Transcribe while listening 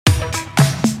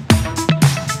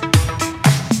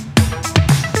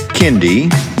Kindy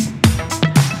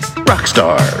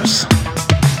Rockstars.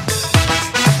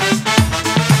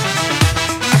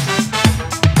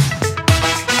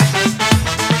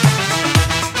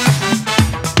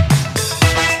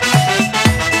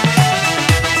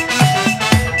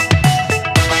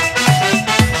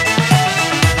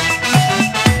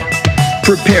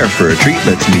 Prepare for a treat,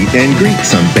 let's meet and greet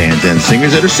some bands and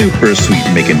singers that are super sweet,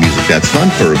 making music that's fun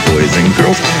for boys and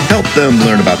girls. Help them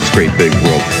learn about this great big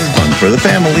world. Fun for the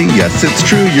family, yes it's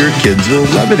true, your kids will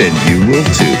love it and you will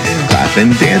too. Clap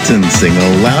and dance and sing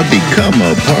aloud, become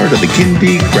a part of the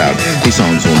Kindy crowd. These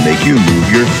songs will make you move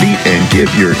your feet and give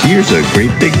your ears a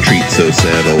great big treat. So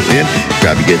settle in,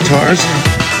 grab your guitars,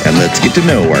 and let's get to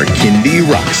know our Kindy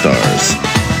Rockstars.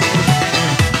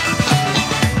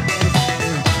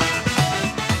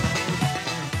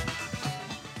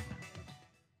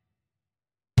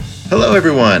 Hello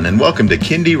everyone, and welcome to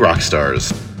Kindy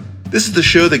Rockstars. This is the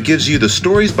show that gives you the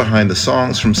stories behind the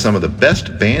songs from some of the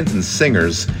best bands and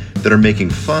singers that are making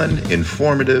fun,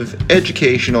 informative,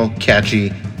 educational,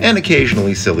 catchy, and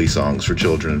occasionally silly songs for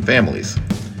children and families.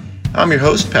 I'm your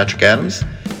host, Patrick Adams,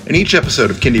 and each episode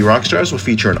of Kindy Rockstars will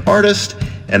feature an artist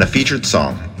and a featured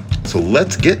song. So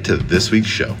let's get to this week's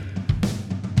show.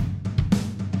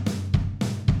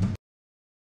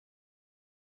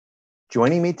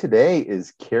 Joining me today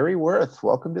is Carrie Worth.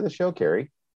 Welcome to the show,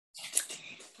 Carrie.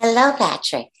 Hello,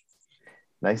 Patrick.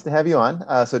 Nice to have you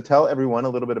on. So tell everyone a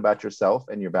little bit about yourself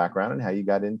and your background and how you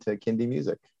got into Kindy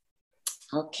music.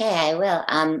 Okay, I will.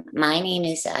 My name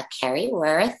is Carrie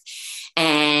Worth,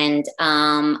 and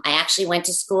I actually went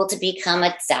to school to become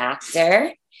a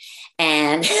doctor.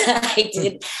 And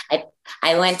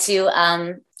I went to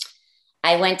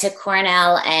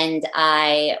Cornell, and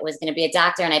I was going to be a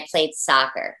doctor, and I played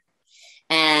soccer.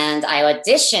 And I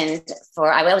auditioned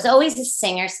I was always a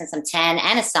singer since I'm 10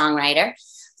 and a songwriter,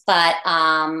 but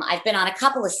I've been on a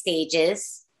couple of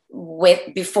stages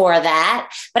before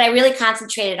that, but I really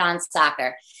concentrated on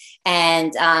soccer.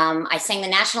 And I sang the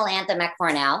national anthem at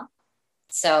Cornell.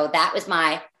 So that was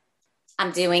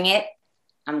I'm doing it.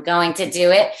 I'm going to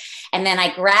do it. And then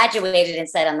I graduated and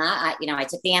said, I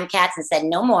took the MCATs and said,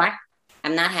 no more.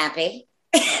 I'm not happy.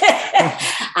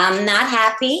 I'm not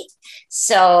happy.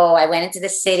 So I went into the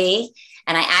city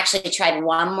and I actually tried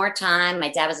one more time. My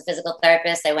dad was a physical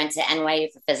therapist. I went to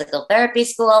NYU for physical therapy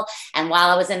school. And while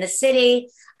I was in the city,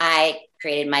 I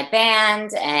created my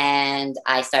band and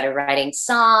I started writing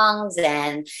songs.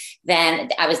 And then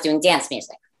I was doing dance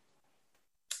music.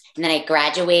 And then I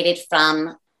graduated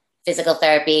from physical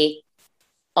therapy,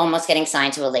 almost getting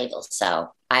signed to a label.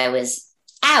 So I was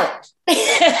out.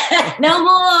 No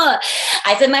more.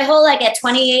 I said my whole at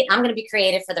 28, I'm going to be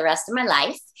creative for the rest of my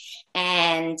life.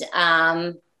 And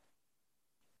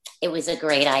it was a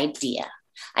great idea.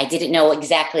 I didn't know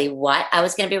exactly what I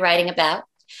was going to be writing about.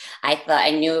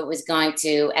 I knew it was going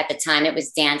to, at the time it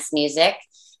was dance music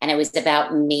and it was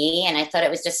about me. And I thought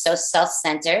it was just so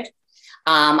self-centered.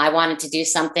 I wanted to do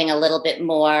something a little bit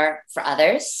more for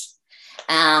others.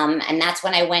 And that's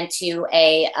when I went to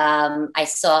I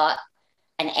saw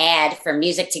an ad for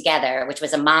Music Together, which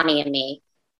was a mommy and me.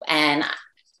 And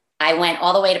I went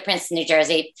all the way to Princeton, New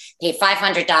Jersey, paid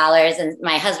 $500. And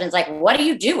my husband's like, what are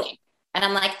you doing? And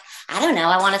I'm like, I don't know.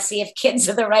 I want to see if kids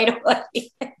are the right audience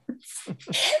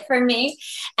for me.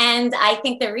 And I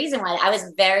think the reason why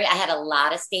I had a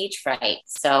lot of stage fright.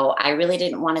 So I really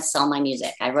didn't want to sell my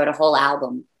music. I wrote a whole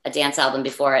album, a dance album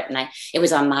before it. And it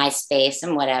was on MySpace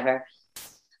and whatever.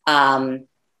 I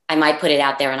might put it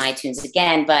out there on iTunes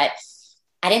again, but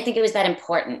I didn't think it was that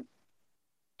important.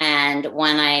 And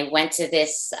when I went to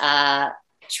this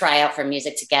tryout for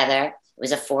Music Together, it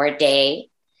was a 4-day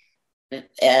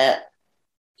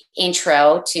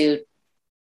intro to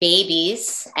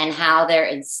babies and how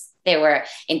they were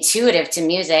intuitive to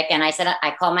music. And I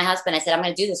called my husband. I said, I'm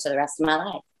going to do this for the rest of my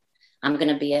life. I'm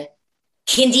going to be a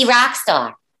Kindy rock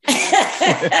star.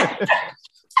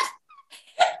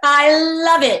 I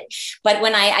love it. But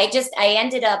when I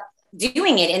ended up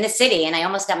doing it in the city, and I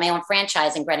almost got my own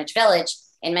franchise in Greenwich Village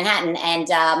in Manhattan.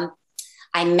 And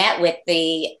I met with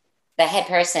the head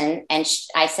person, and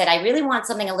I said, I really want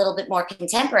something a little bit more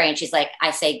contemporary. And she's like,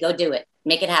 I say, go do it,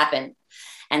 make it happen.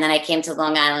 And then I came to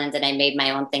Long Island and I made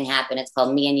my own thing happen. It's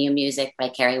called Me and You Music by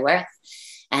Carrie Worth.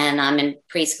 And I'm in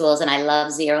preschools and I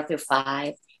love 0 through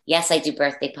 5. Yes, I do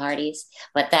birthday parties,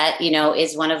 but that,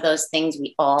 is one of those things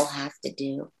we all have to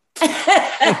do.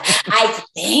 I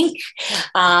think.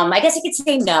 I guess you could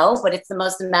say no, but it's the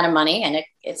most amount of money and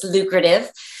it's lucrative.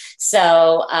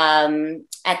 So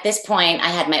at this point, I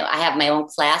have my own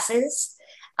classes,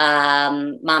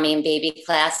 mommy and baby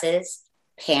classes,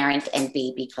 parent and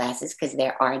baby classes because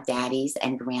there are daddies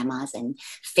and grandmas and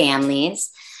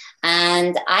families.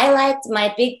 And I liked,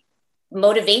 my big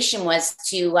motivation was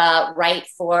to write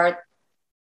for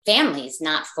families,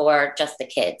 not for just the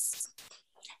kids.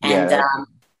 And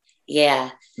yeah.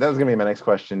 That was going to be my next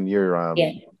question. You're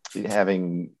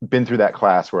having been through that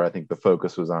class where I think the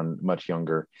focus was on much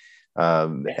younger,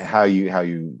 how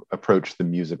you approach the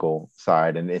musical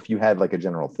side, and if you had like a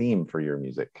general theme for your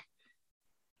music.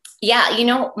 Yeah, you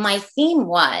know, my theme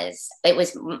was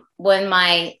when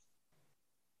I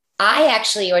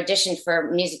actually auditioned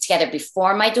for Music Together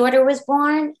before my daughter was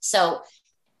born. So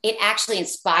it actually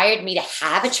inspired me to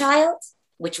have a child,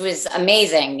 which was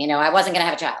amazing. You know, I wasn't going to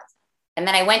have a child. And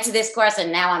then I went to this course,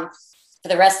 and now for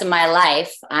the rest of my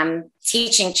life, I'm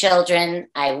teaching children.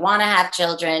 I want to have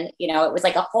children. You know, it was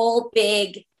like a whole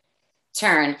big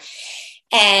turn.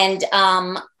 And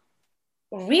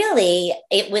really,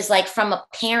 it was like from a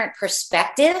parent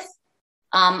perspective.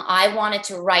 I wanted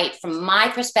to write from my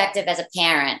perspective as a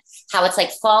parent, how it's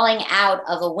like falling out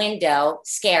of a window,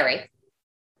 scary,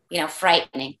 you know,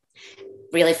 frightening,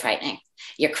 really frightening.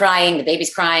 You're crying, the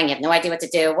baby's crying, you have no idea what to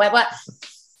do. What?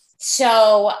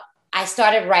 So I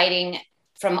started writing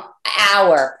from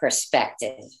our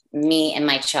perspective, me and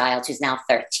my child, who's now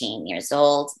 13 years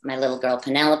old, my little girl,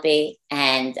 Penelope.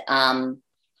 And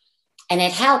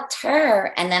it helped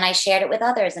her. And then I shared it with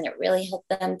others, and it really helped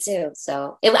them too.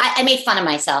 So I made fun of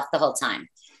myself the whole time.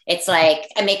 It's like,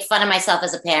 I make fun of myself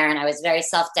as a parent. I was very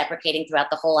self-deprecating throughout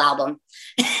the whole album.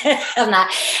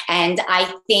 And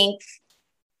I think,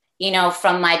 you know,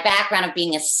 from my background of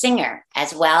being a singer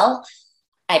as well,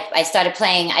 I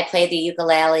played the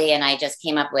ukulele, and I just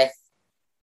came up with,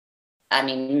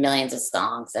 millions of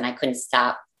songs, and I couldn't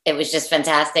stop. It was just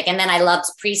fantastic. And then I loved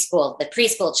the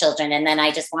preschool children. And then I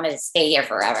just wanted to stay here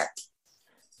forever.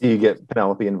 Do you get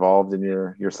Penelope involved in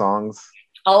your songs?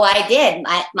 Oh, I did.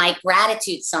 My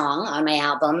Gratitude song on my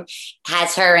album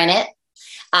has her in it.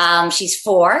 She's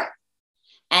 4,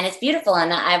 and it's beautiful.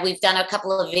 And we've done a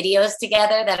couple of videos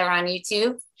together that are on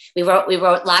YouTube. We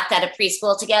wrote Locked Out of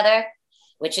Preschool together,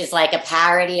 which is like a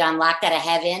parody on Locked Out of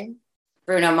Heaven,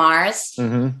 Bruno Mars.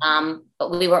 Mm-hmm. But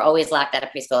we were always locked out of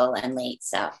preschool and late.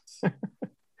 So I'll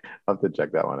have to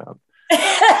check that one out.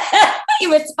 It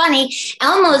was funny.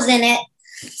 Elmo's in it.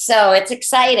 So it's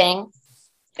exciting.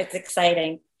 It's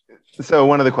exciting. So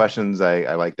one of the questions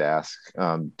I like to ask,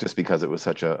 just because it was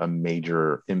such a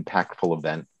major, impactful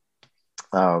event,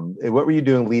 what were you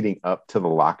doing leading up to the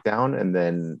lockdown? And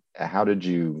then how did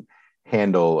you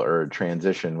handle or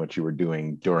transition what you were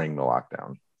doing during the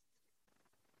lockdown?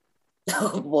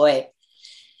 Oh boy,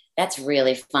 that's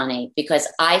really funny, because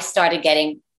I started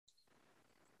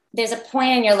there's a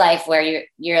point in your life where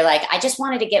you're like, I just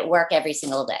wanted to get work every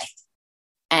single day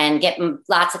and get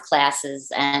lots of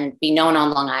classes and be known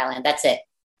on Long Island. That's it.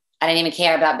 I didn't even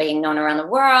care about being known around the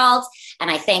world. And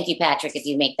I thank you, Patrick, if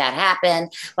you make that happen.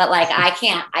 But like,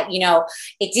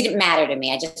 it didn't matter to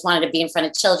me. I just wanted to be in front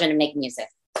of children and make music.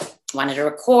 I wanted to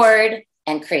record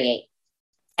and create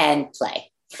and play.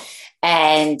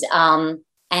 And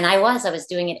I was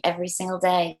doing it every single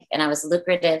day, and I was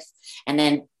lucrative. And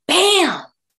then bam,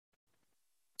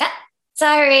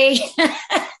 sorry.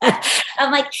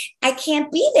 I'm like, I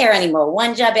can't be there anymore.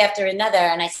 One job after another.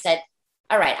 And I said,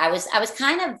 all right, I was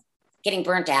kind of getting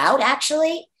burnt out,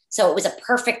 actually. So it was a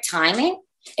perfect timing.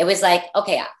 It was like,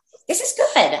 okay, this is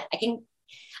good.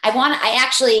 I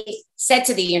actually said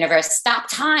to the universe, stop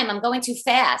time. I'm going too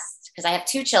fast, because I have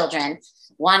 2 children.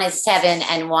 One is 7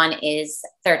 and one is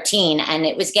 13. And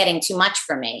it was getting too much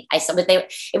for me. I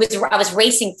was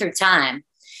racing through time.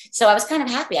 So I was kind of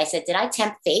happy. I said, did I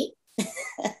tempt fate?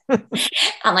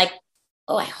 I'm like,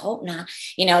 oh, I hope not.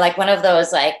 You know, like one of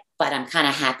those, like, but I'm kind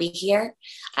of happy here.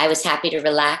 I was happy to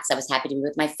relax. I was happy to be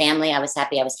with my family. I was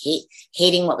happy. I was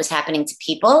hating what was happening to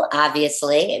people.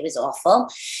 Obviously, it was awful.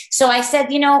 So I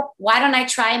said, you know, why don't I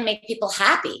try and make people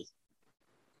happy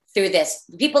through this?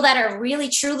 People that are really,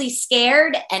 truly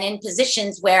scared and in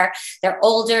positions where they're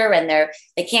older and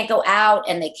they can't go out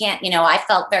and they can't, I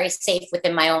felt very safe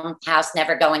within my own house,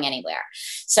 never going anywhere.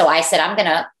 So I said, I'm going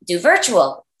to do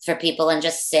virtual for people and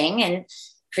just sing and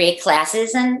create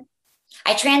classes. And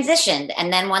I transitioned.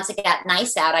 And then once it got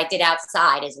nice out, I did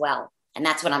outside as well. And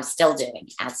that's what I'm still doing,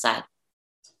 outside.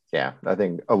 Yeah, I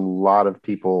think a lot of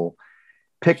people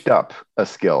picked up a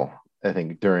skill, I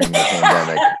think, during the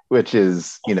pandemic, which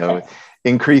is,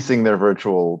 increasing their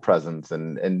virtual presence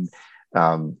and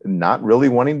not really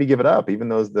wanting to give it up. Even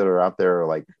those that are out there,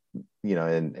 like,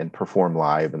 and perform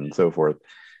live and so forth,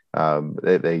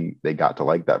 they got to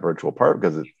like that virtual part,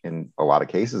 because it, in a lot of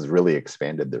cases, really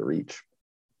expanded their reach.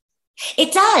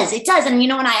 It does. And,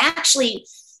 when I actually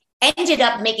ended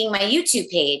up making my YouTube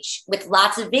page with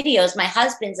lots of videos. My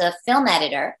husband's a film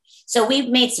editor. So we've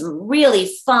made some really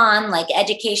fun, like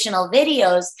educational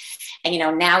videos. And,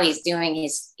 now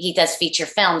he does feature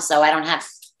films. So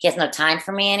he has no time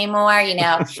for me anymore. I'm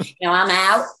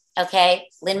out. Okay.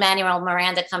 Lin-Manuel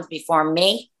Miranda comes before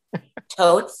me.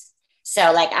 Totes.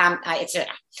 So like, it's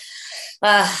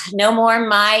no more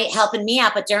my helping me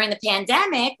out. But during the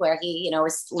pandemic where he,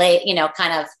 was late,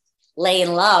 kind of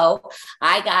laying low,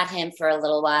 I got him for a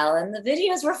little while, and the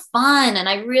videos were fun, and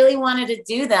I really wanted to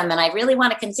do them, and I really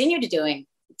want to continue to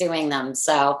doing them.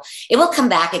 So it will come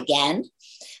back again.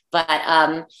 But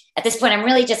at this point, I'm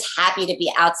really just happy to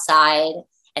be outside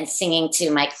and singing to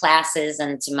my classes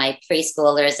and to my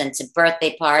preschoolers and to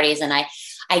birthday parties. And I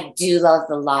do love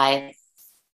the live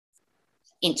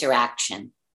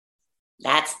interaction.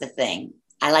 That's the thing.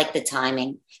 I like the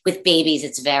timing. With babies,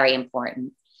 it's very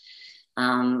important.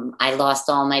 I lost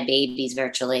all my babies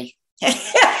virtually.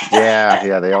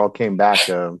 yeah, they all came back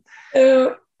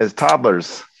as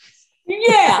toddlers.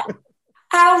 Yeah,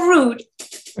 how rude.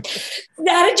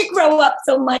 How did you grow up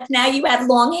so much? Now you have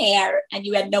long hair and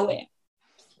you had no hair.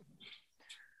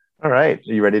 All right,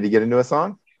 are you ready to get into a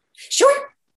song? Sure.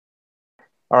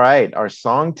 All right, our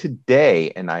song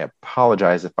today, and I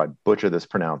apologize if I butcher this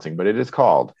pronouncing, but it is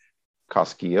called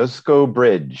Kosciuszko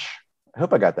Bridge. I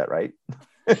hope I got that right.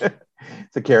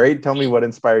 So, Carrie, tell me what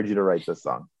inspired you to write this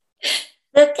song.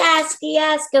 The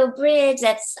Kosciuszko Bridge,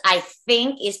 I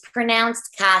think is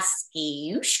pronounced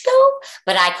Kosciuszko,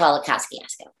 but I call it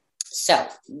Kosciuszko. So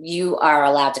you are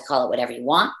allowed to call it whatever you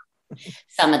want.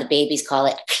 Some of the babies call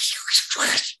it,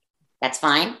 that's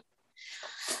fine.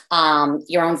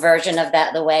 Your own version of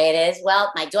that, the way it is.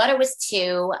 Well, my daughter was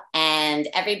 2, and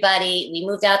we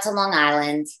moved out to Long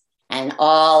Island, and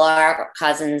all our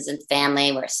cousins and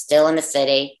family were still in the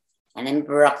city. And in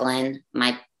Brooklyn,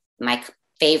 my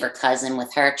favorite cousin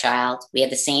with her child, we had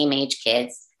the same age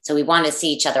kids. So we wanted to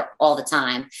see each other all the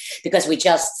time because we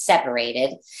just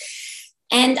separated.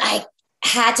 And I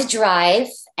had to drive,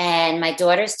 and my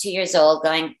daughter's 2 years old,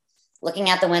 looking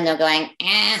out the window going,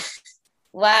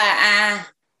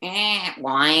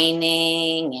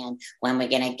 whining, and when we're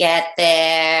going to get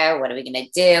there, what are we going to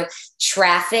do?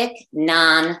 Traffic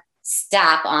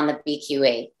non-stop on the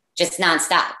BQE, just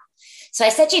non-stop. So I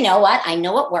said, you know what? I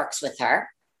know what works with her.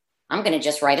 I'm going to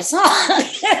just write a song.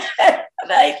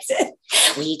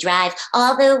 We drive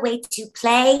all the way to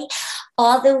play,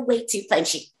 all the way to play. And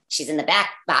she's in the back,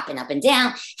 bopping up and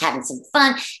down, having some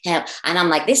fun. And I'm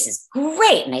like, this is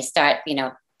great. And I start,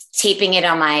 taping it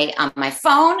on my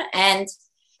phone, and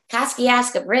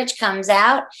Kosciuszko Bridge comes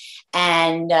out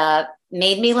and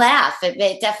made me laugh.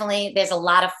 It definitely, there's a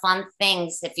lot of fun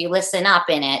things if you listen up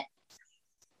in it.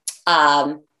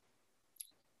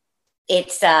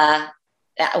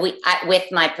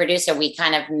 With my producer, we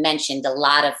kind of mentioned a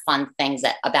lot of fun things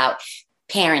about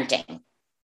parenting.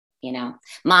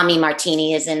 Mommy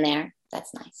Martini is in there.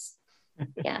 That's nice.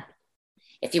 Yeah.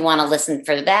 If you want to listen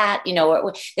for that,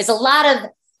 there's a lot of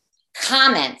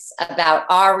comments about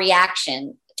our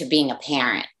reaction to being a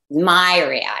parent. My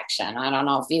reaction. I don't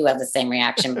know if you have the same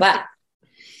reaction, but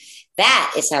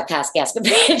that is how Kosciuszko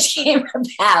Bridge came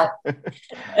about.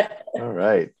 All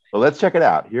right. Well, let's check it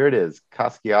out. Here it is,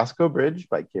 Kosciuszko Bridge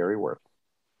by Carrie Worth.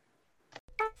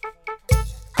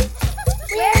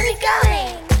 Where are we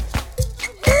going?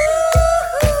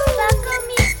 Buckle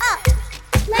me up.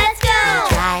 Let's go.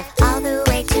 Drive all the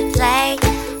way to play,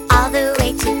 all the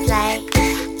way to play,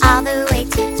 all the way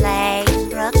to play in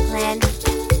Brooklyn.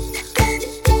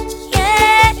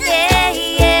 Yeah, yeah,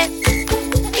 yeah.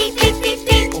 Beep, beep, beep,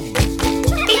 beep.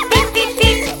 Beep, beep, beep,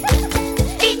 beep.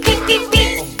 Beep, beep, beep,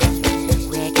 beep.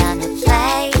 We're gonna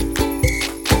play,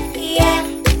 yeah,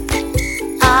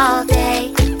 all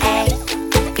day, eh.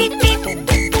 Beep, beep.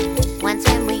 Once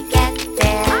when we get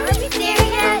there, Are we there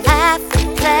yet? we'll have to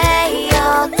play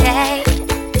all day.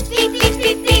 Beep, beep,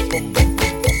 beep, beep.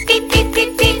 Beep, beep,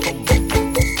 beep, beep.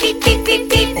 Beep, beep, beep,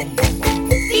 beep.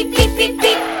 Beep, beep, beep,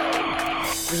 beep.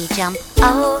 We jump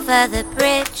over the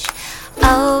bridge,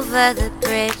 over the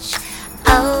bridge,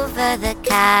 over the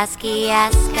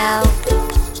Kosciuszko.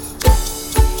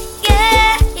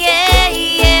 Yeah, yeah,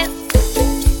 yeah.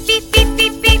 Beep, beep,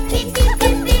 beep, beep. Beep, beep,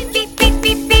 beep, beep. Beep, beep,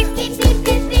 beep, beep. Beep, beep,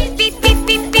 beep, beep. Beep, beep,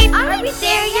 beep, beep. Are we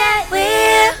there yet?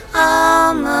 We're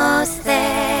almost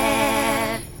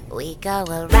there. We go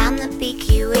around the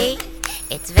BQE.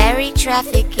 It's very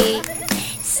trafficy.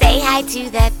 Say hi to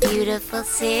that beautiful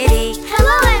city.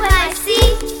 Hello, NYC.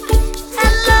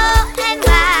 Hello,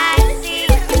 NYC.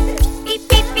 Beep,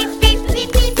 beep, beep, beep.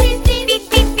 Beep, beep, beep, beep. Beep,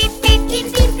 beep, beep, beep. Beep,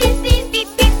 beep, beep, beep. Beep,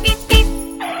 beep, beep, beep.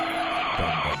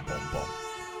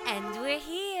 And we're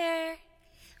here.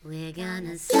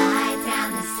 gonna slide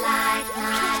down the slide,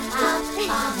 climb up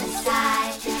on the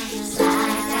side.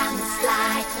 Slide down the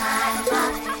slide, climb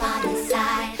up on the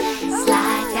side.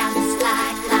 Slide down the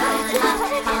slide, climb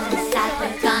up on the side.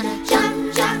 We're gonna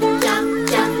jump, jump, jump,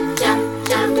 jump, jump,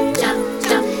 jump, jump,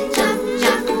 jump, jump,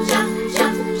 jump, jump,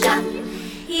 jump, jump.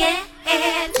 Yeah,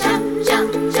 jump, jump,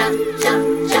 jump, jump,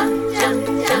 jump, jump,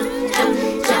 jump, jump,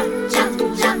 jump, jump,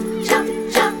 jump, jump,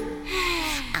 jump.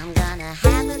 I'm gonna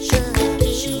have a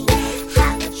cookie,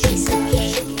 have a piece of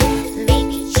cake,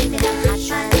 maybe even a hot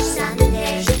fudge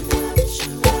sundae.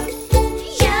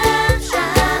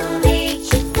 Yummy,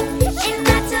 and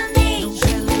that's on me.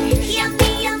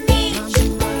 Yummy, yummy,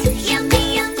 yummy,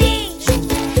 yummy.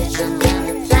 I'm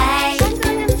gonna play,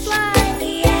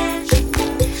 yeah,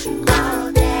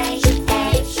 all day,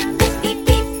 beep,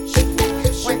 beep.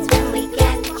 Once when we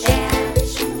get there,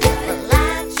 we'll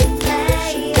have to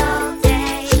play all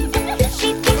day.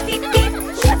 Beep, beep, beep, beep. Beep,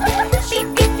 beep,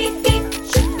 beep,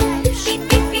 beep. Beep,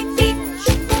 beep, beep, beep.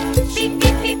 Beep,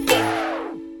 beep, beep, beep.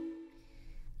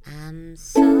 I'm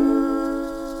so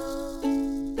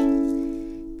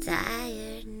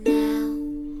tired now.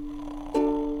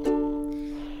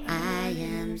 I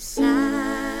am such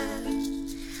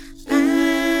a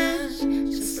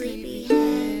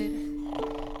sleepyhead.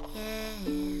 Yeah,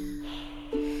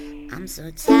 I'm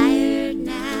so tired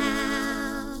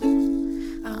now.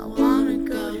 I wanna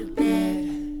go to bed.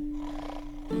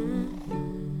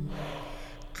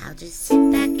 I'll just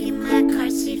sit back in my car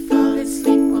seat, fall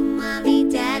asleep while mommy,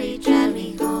 daddy drive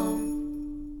me home.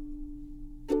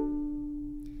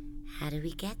 How do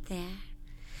we get there?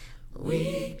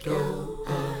 We go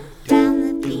up down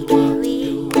the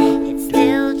PQE. It's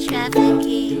still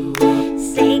trafficy.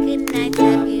 Say goodnight to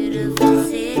that beautiful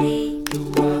city.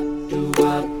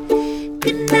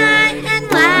 Goodnight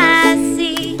NYC.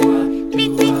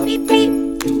 Beep, beep, beep, beep.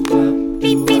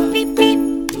 Beep, beep, beep, beep.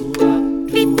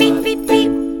 Beep, beep, beep,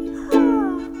 beep.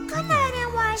 Good night,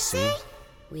 NYC.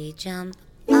 We jump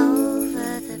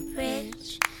over the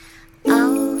bridge,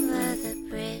 over the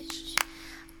bridge,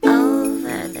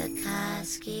 over the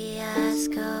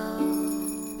Kosciuszko.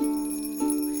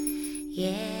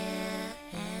 Yeah,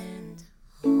 and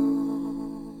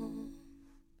home.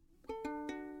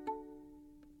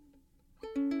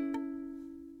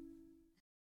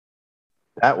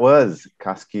 That was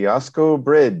Kosciuszko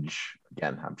Bridge.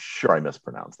 Again, I'm sure I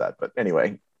mispronounced that, but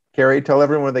anyway, Carrie, tell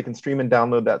everyone where they can stream and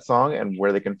download that song and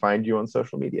where they can find you on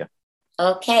social media.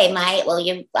 Okay, I'm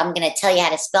going to tell you how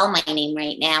to spell my name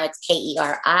right now. It's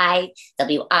KeriWirth,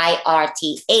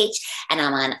 and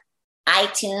I'm on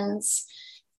iTunes,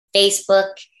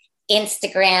 Facebook,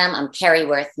 Instagram. I'm Keri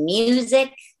Wirth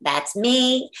Music. That's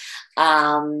me.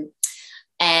 And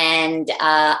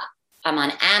I'm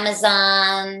on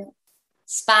Amazon,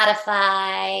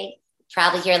 Spotify.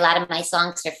 Probably hear a lot of my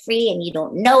songs for free and you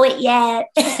don't know it yet.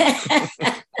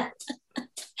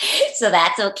 So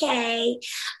that's okay.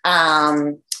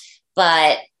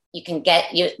 But you can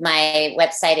my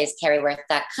website is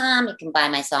KeriWirth.com. You can buy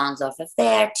my songs off of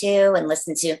there too and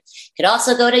listen to. You could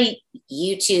also go to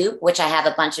YouTube, which I have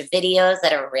a bunch of videos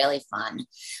that are really fun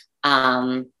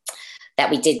that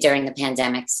we did during the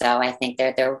pandemic. So I think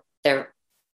they're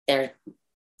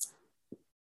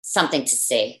something to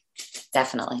see.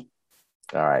 Definitely.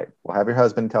 All right. Well, have your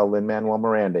husband tell Lin-Manuel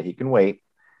Miranda he can wait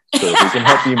so he can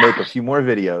help you make a few more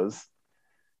videos.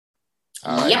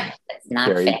 Yep, that's not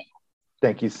Carrie, fair.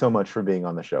 thank you so much for being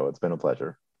on the show. It's been a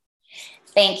pleasure.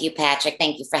 Thank you, Patrick.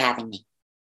 Thank you for having me.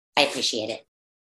 I appreciate it.